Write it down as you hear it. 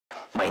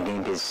My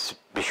name is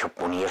Bishop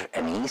Mouneer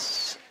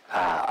Anis.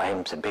 I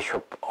am the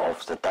Bishop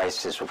of the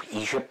Diocese of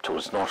Egypt, who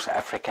is North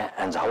Africa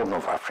and the Horn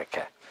of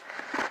Africa.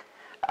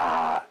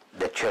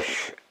 The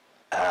church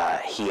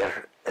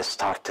here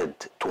started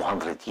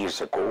 200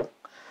 years ago,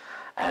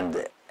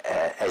 and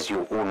as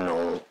you all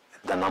know,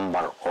 the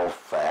number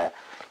of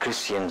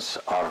Christians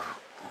are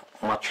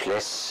much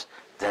less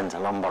than the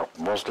number of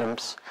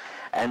Muslims,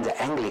 and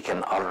the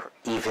Anglican are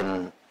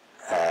even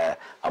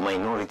a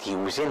minority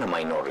within a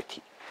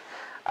minority.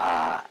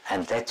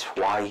 And that's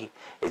why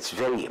it's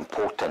very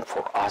important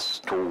for us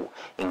to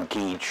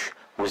engage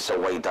with the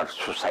wider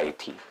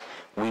society.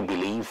 We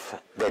believe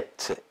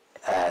that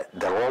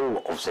the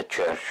role of the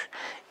church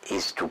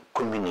is to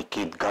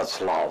communicate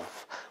God's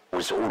love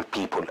with all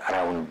people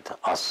around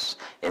us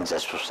in the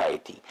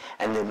society.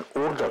 And in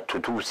order to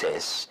do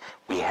this,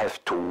 we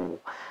have to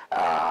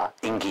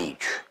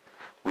engage.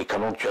 We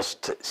cannot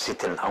just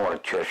sit in our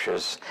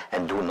churches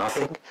and do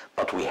nothing,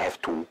 but we have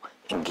to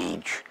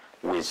engage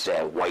with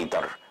a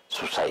wider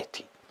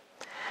society.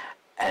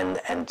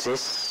 And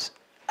this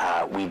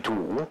we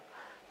do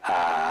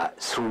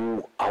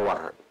through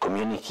our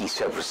community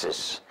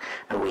services.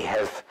 And we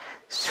have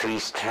three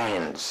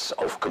strands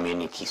of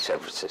community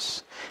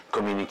services.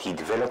 Community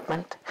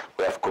development,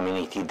 we have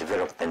community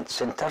development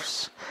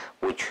centers,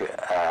 which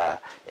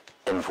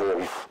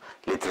involve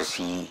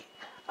literacy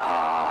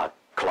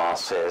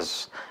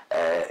classes,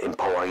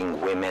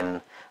 empowering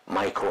women,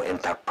 micro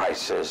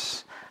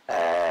enterprises,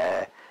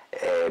 health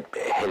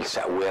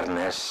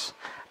awareness.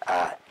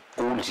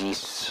 All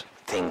these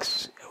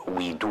things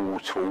we do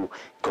through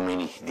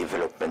community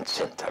development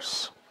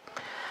centers.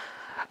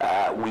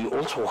 We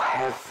also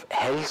have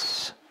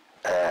health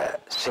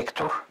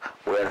sector,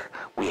 where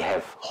we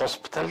have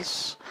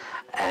hospitals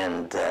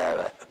and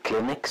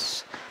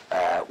clinics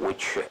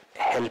which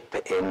help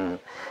in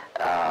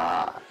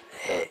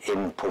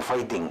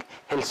providing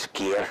health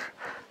care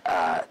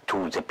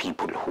to the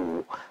people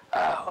who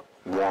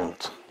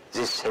want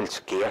this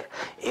health care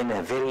in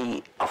a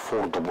very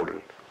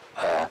affordable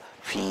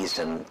fees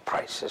and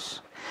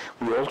prices.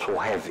 We also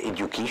have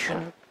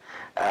education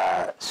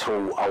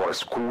through our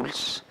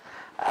schools,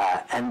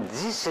 and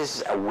this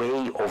is a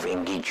way of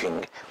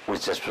engaging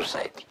with the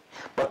society.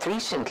 But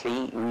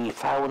recently we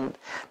found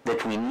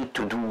that we need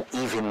to do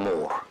even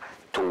more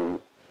to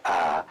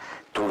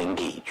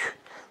engage.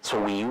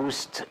 So we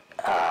used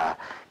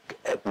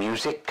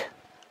music,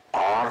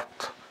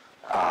 art,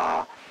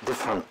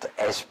 different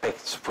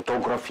aspects,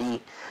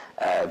 photography,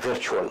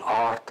 virtual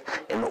art,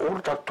 in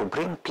order to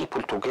bring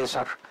people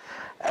together,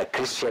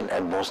 Christian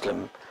and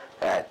Muslim,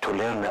 to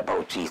learn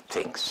about these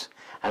things.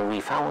 And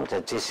we found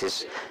that this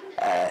is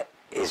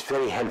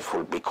very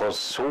helpful,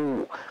 because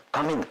through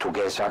coming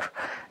together,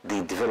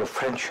 they develop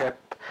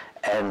friendship,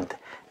 and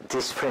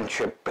this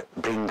friendship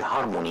brings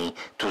harmony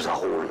to the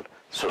whole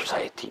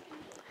society.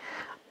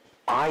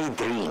 I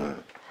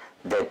dream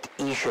that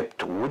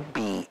Egypt would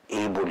be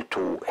able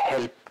to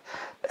help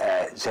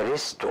the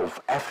rest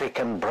of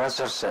African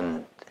brothers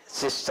and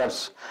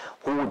sisters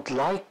who would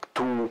like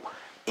to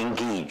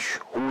engage,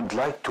 who would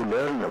like to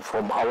learn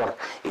from our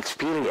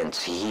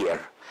experience here.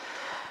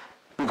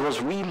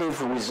 Because we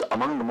live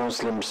among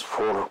Muslims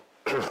for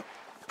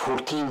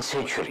 14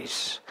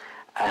 centuries.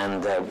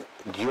 And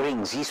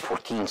during these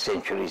 14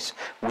 centuries,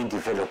 we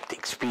developed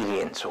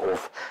experience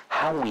of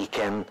how we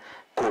can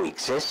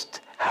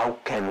coexist, how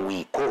can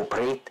we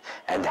cooperate,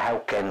 and how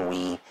can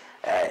we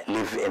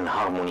live in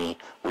harmony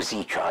with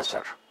each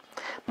other.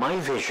 My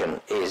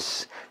vision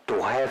is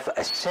to have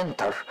a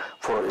center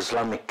for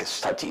Islamic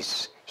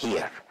studies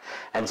here.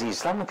 And the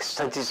Islamic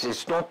studies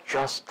is not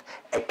just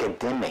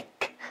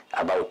academic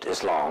about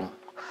Islam,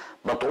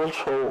 but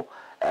also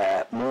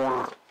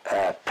more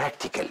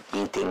practical,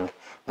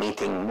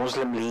 meeting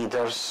Muslim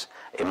leaders,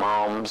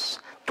 imams,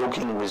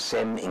 talking with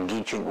them,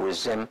 engaging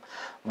with them,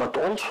 but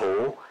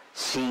also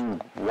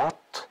seeing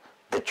what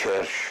the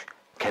church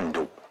can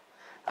do.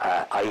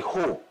 I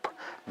hope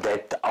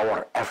that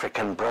our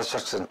African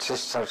brothers and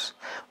sisters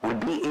will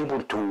be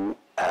able to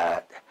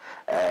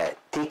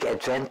take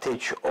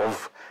advantage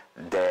of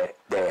the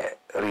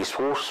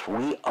resource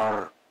we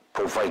are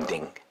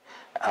providing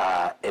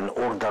in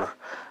order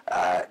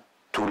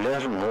to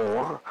learn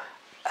more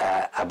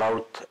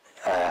about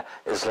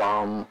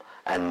Islam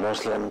and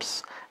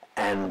Muslims,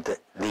 and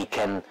they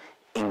can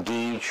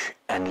engage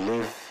and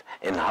live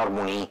in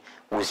harmony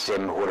with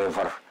them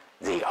wherever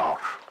they are.